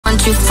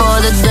you for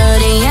the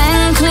dirty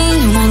and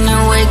clean. When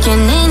you're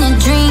waking in your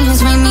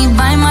dreams, make me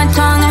bite my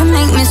tongue and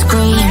make me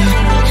scream.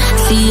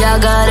 See, I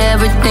got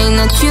everything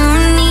that you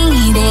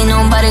need. Ain't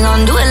nobody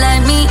gonna do it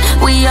like me.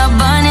 We are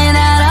burning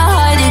at a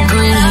high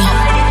degree.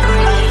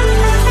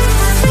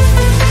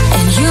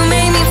 And you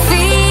make me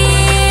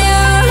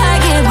feel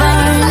like it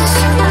burns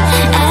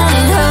and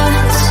it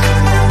hurts.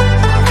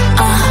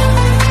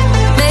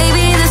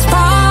 Baby, this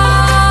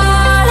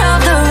part of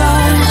the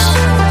rush.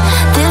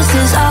 This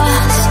is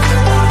us.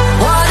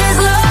 What is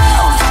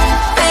love?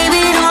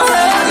 Baby, don't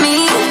hurt me.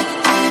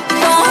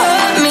 Don't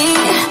hurt me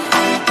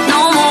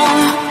no more.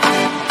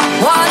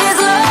 What is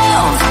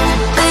love?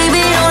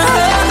 Baby, don't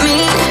hurt me.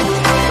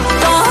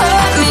 Don't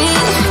hurt me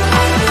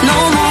no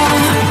more.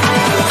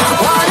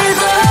 What is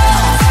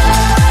love?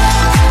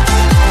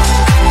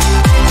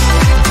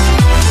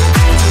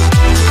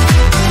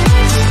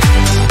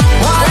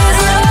 What is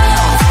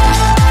love?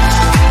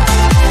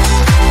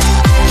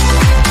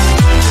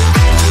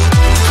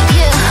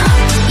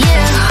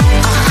 Yeah,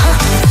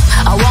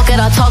 I walk it,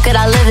 I talk it,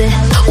 I live it.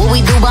 What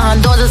we do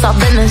behind doors is our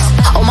business.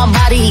 On my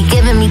body, he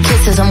giving me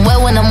kisses. I'm wet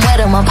when I'm wet,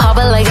 I'm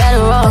popping like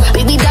Adderall.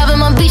 Baby, dive in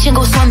my beach and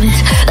go swimming.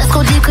 Let's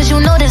go deep, cause you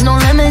know there's no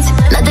limits.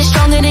 Nothing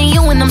stronger than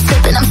you when I'm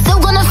sipping. I'm still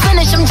gonna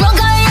finish, I'm drunk,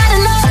 I ain't had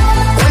enough.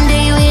 One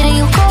day you hit and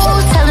you go,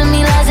 telling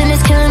me lies and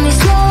it's killing me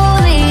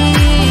slowly.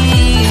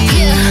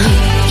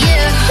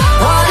 Yeah.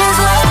 What is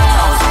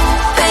love?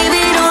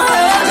 Baby, don't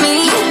hurt me.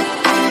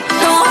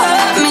 Don't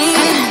hurt me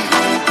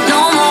no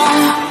more.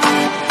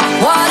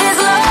 What is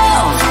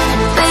love?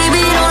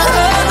 Baby, don't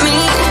hurt me.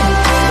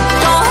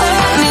 Don't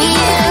hurt me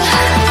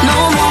no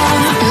more.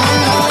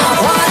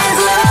 What is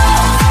love?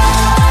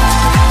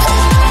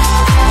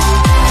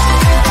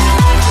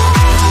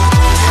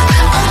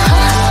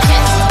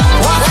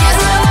 What is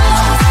love?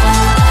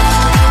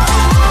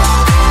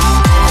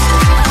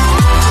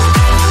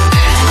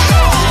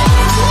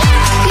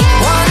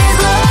 What is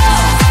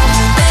love?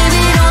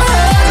 Baby, don't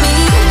hurt me.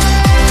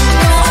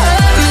 Don't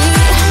hurt me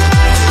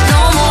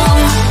no more.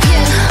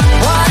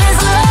 What is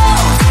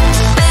love?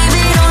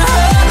 Baby, don't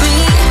hurt me.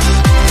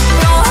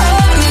 Don't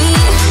hurt me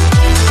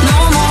no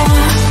more.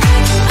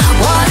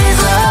 What is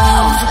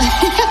love?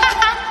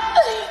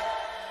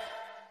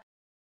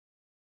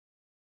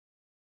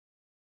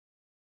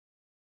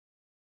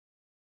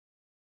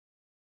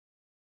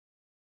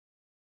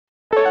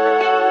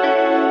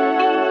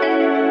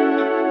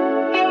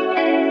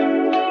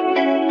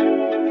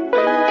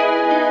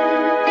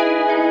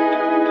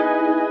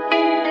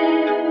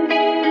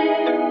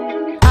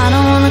 I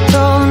don't wanna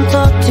go and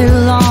talk too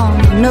long.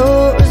 I know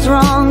it was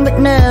wrong, but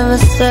never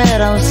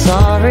said I was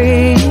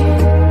sorry.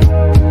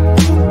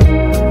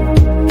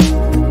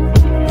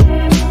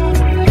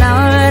 Now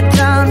I've had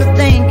time to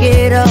think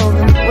it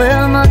over.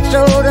 Well, my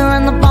shoulder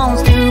and the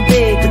bones too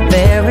big to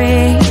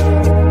bury.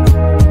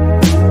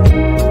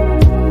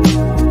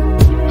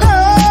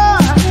 Oh,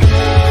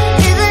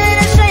 isn't it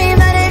a shame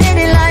that it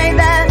ended like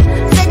that?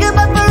 Say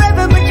goodbye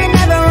forever, but you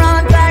never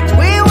run back.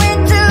 We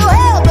went to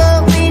hell, but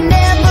we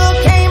never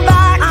came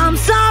back. I'm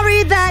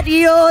sorry that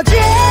you're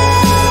jaded.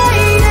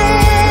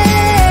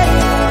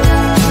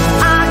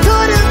 I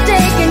could have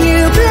taken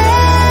you places.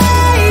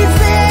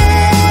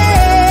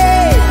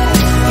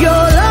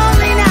 You're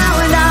lonely now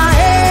and I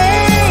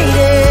hate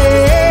it.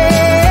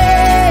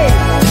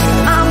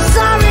 I'm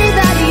sorry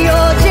that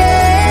you're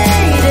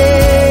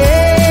jaded.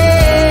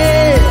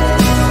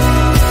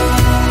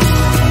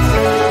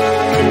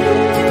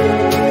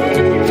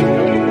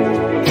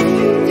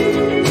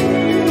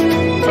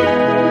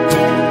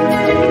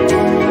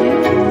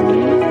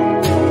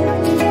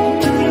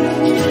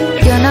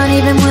 You're not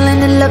even willing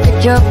to look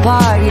at your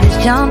part. You just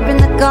jump in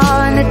the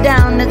car and head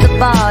down to the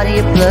body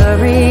of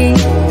blurry.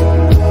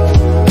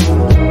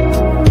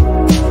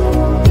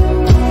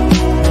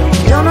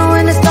 You don't know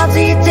when to stop, so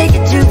you take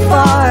it too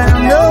far. I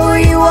don't know who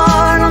you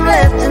are, and I'm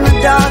left in the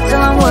dark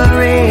till I'm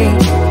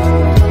worried.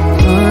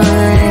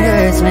 It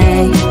hurts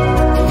me.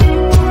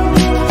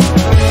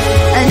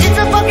 And it's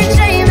a fucking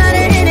shame that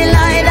it ended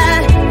like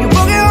that. You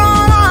broke your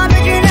own heart,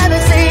 but you never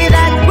say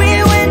that. We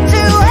went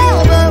to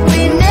hell, but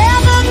we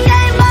never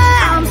came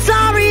back. I'm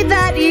sorry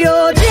that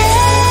you're jaded.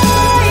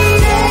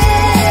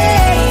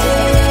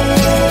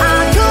 I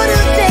could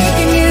have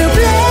taken you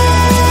places.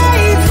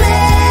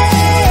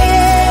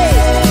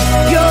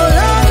 You're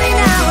lonely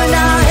now and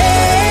I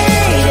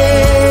hate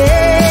it.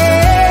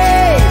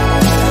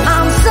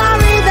 I'm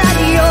sorry that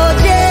you're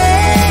jaded.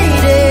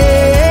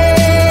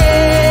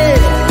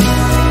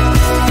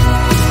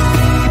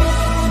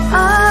 I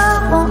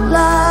won't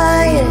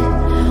lie, it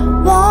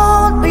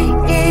won't be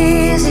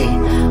easy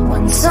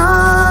when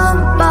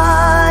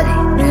somebody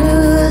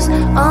new's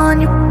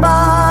on your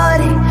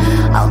body.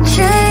 I'll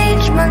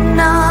change my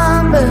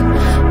number,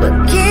 but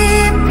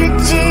keep your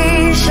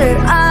t-shirt.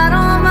 I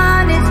don't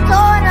mind, it's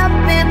torn up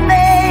and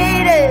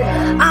faded.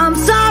 I'm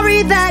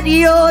sorry that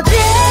you're jaded.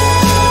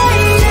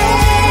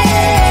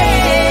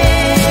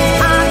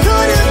 I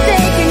could have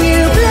taken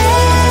you places.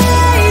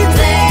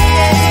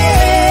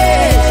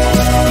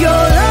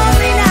 You're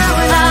lonely now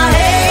and I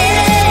hate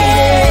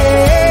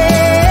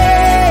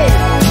it.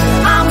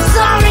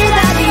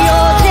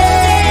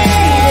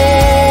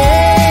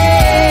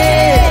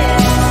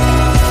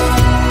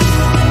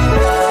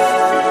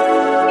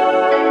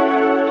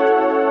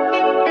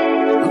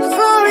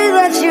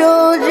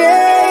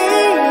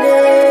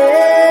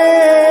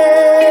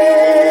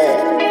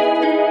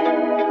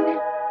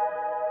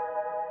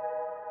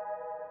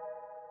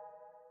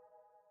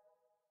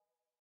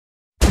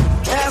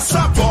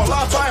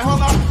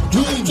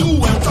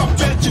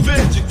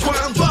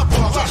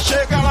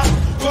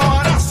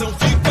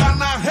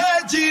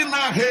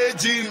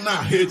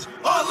 It's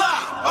hola,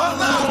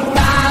 hola.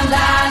 La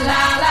la la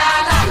la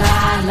la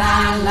la la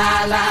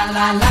la la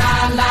la la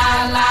la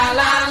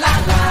la la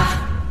la.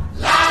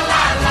 La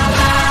la la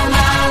la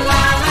la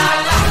la la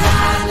la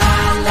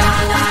la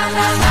la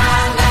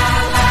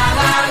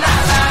la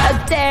la.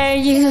 I dare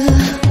you.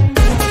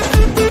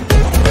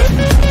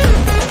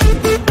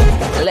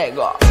 Let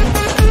go.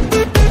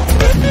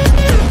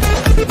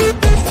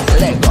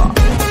 Let go.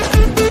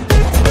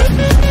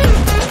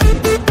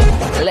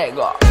 Let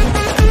go.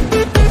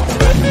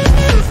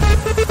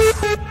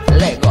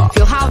 Let go.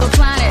 Feel how the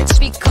planets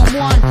become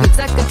one. It's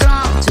like a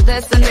drum to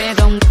this and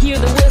rhythm. Hear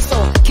the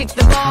whistle, kick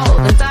the ball.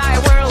 The entire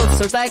world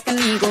soars like an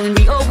eagle, and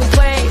we always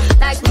play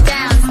like we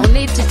dance.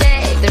 Only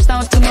today, there's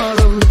no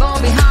tomorrow. We fall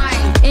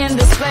behind in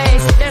this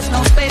place. There's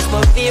no space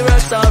for fear or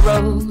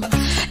sorrow.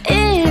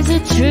 Is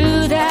it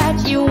true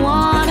that you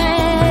want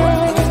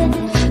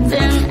it?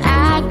 Then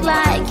act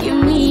like you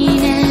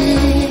mean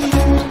it.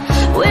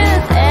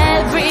 With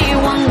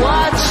everyone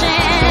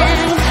watching,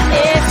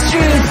 it's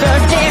truth or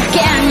dare.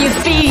 Can you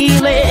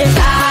feel it?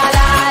 La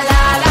la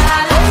la la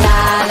la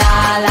la la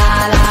la la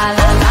la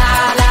la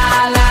la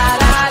la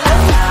la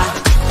la.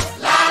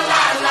 La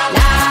la la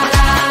la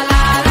la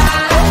la la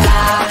la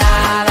la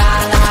la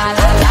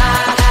la la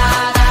la.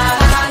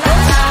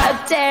 I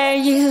dare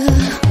you.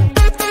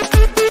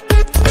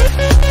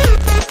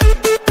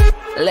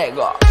 Let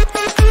go.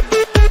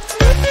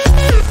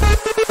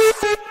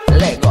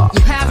 Let go.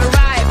 You have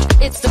arrived,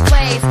 it's the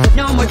place.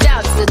 No more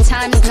doubts, the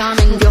time is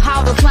coming. Feel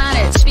how the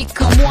planets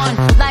become one,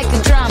 like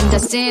a drum.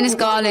 Destiny's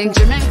calling.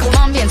 German,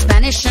 Colombian,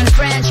 Spanish and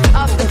French.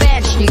 Off the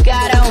bench, you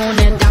gotta own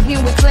it. Down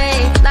here we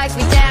play like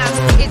we dance.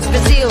 It's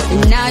Brazil,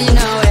 and now you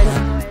know it.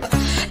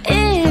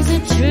 Is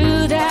it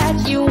true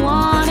that you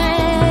want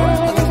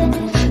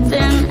it?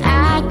 Then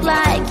act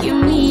like you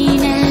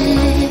mean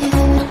it.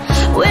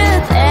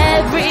 With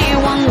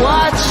everyone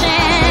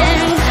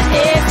watching,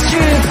 it's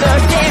truth or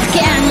dare.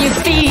 Can you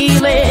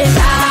feel it?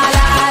 La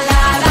la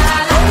la la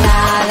la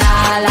la la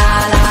la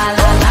la la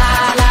la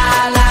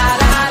la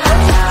la la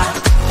la.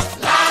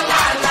 La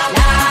la la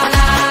la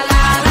la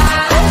la la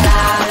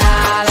la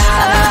la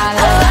la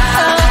la.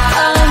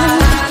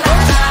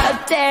 I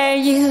dare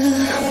you.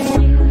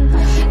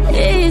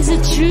 Is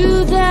it true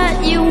that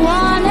you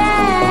want it?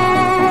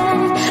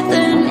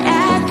 Then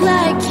act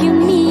like you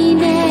mean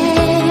it.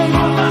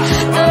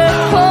 The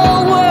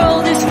whole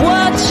world is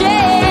watching.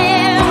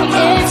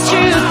 It's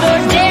truth or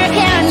dare.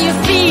 Can you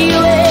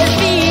feel it?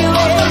 Feel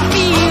it,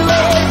 feel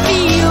it,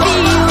 feel it,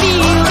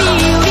 feel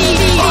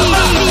it.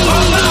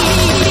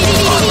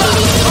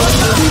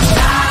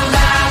 La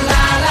la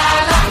la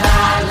la la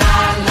la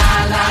la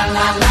la la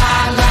la la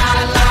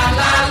la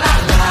la la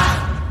la.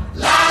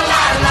 La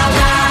la la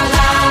la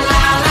la la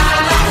la la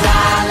la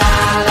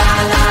la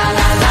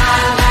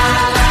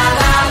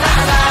la la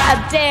la. I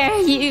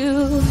dare you.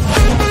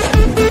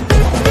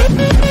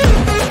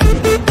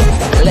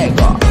 Let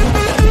go.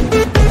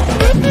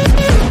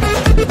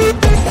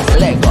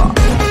 Let go.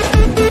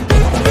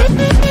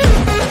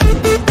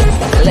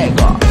 Let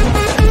go.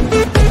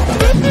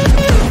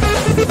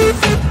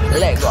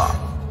 Let go.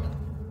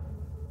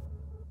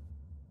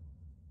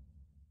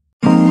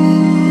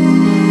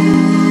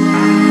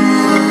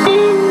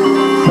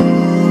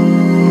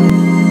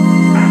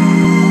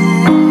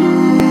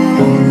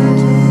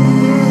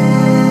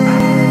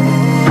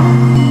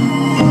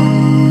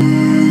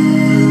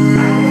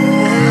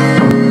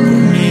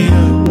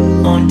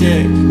 On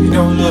deck, you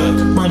don't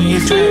look, money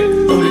is drag,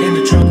 load it in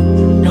the trunk,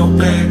 no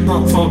bag,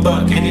 pump for a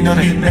buck, and you know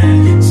they get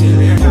mad. See you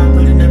later,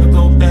 but it never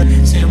go back.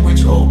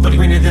 Sandwich old, but he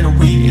greener than a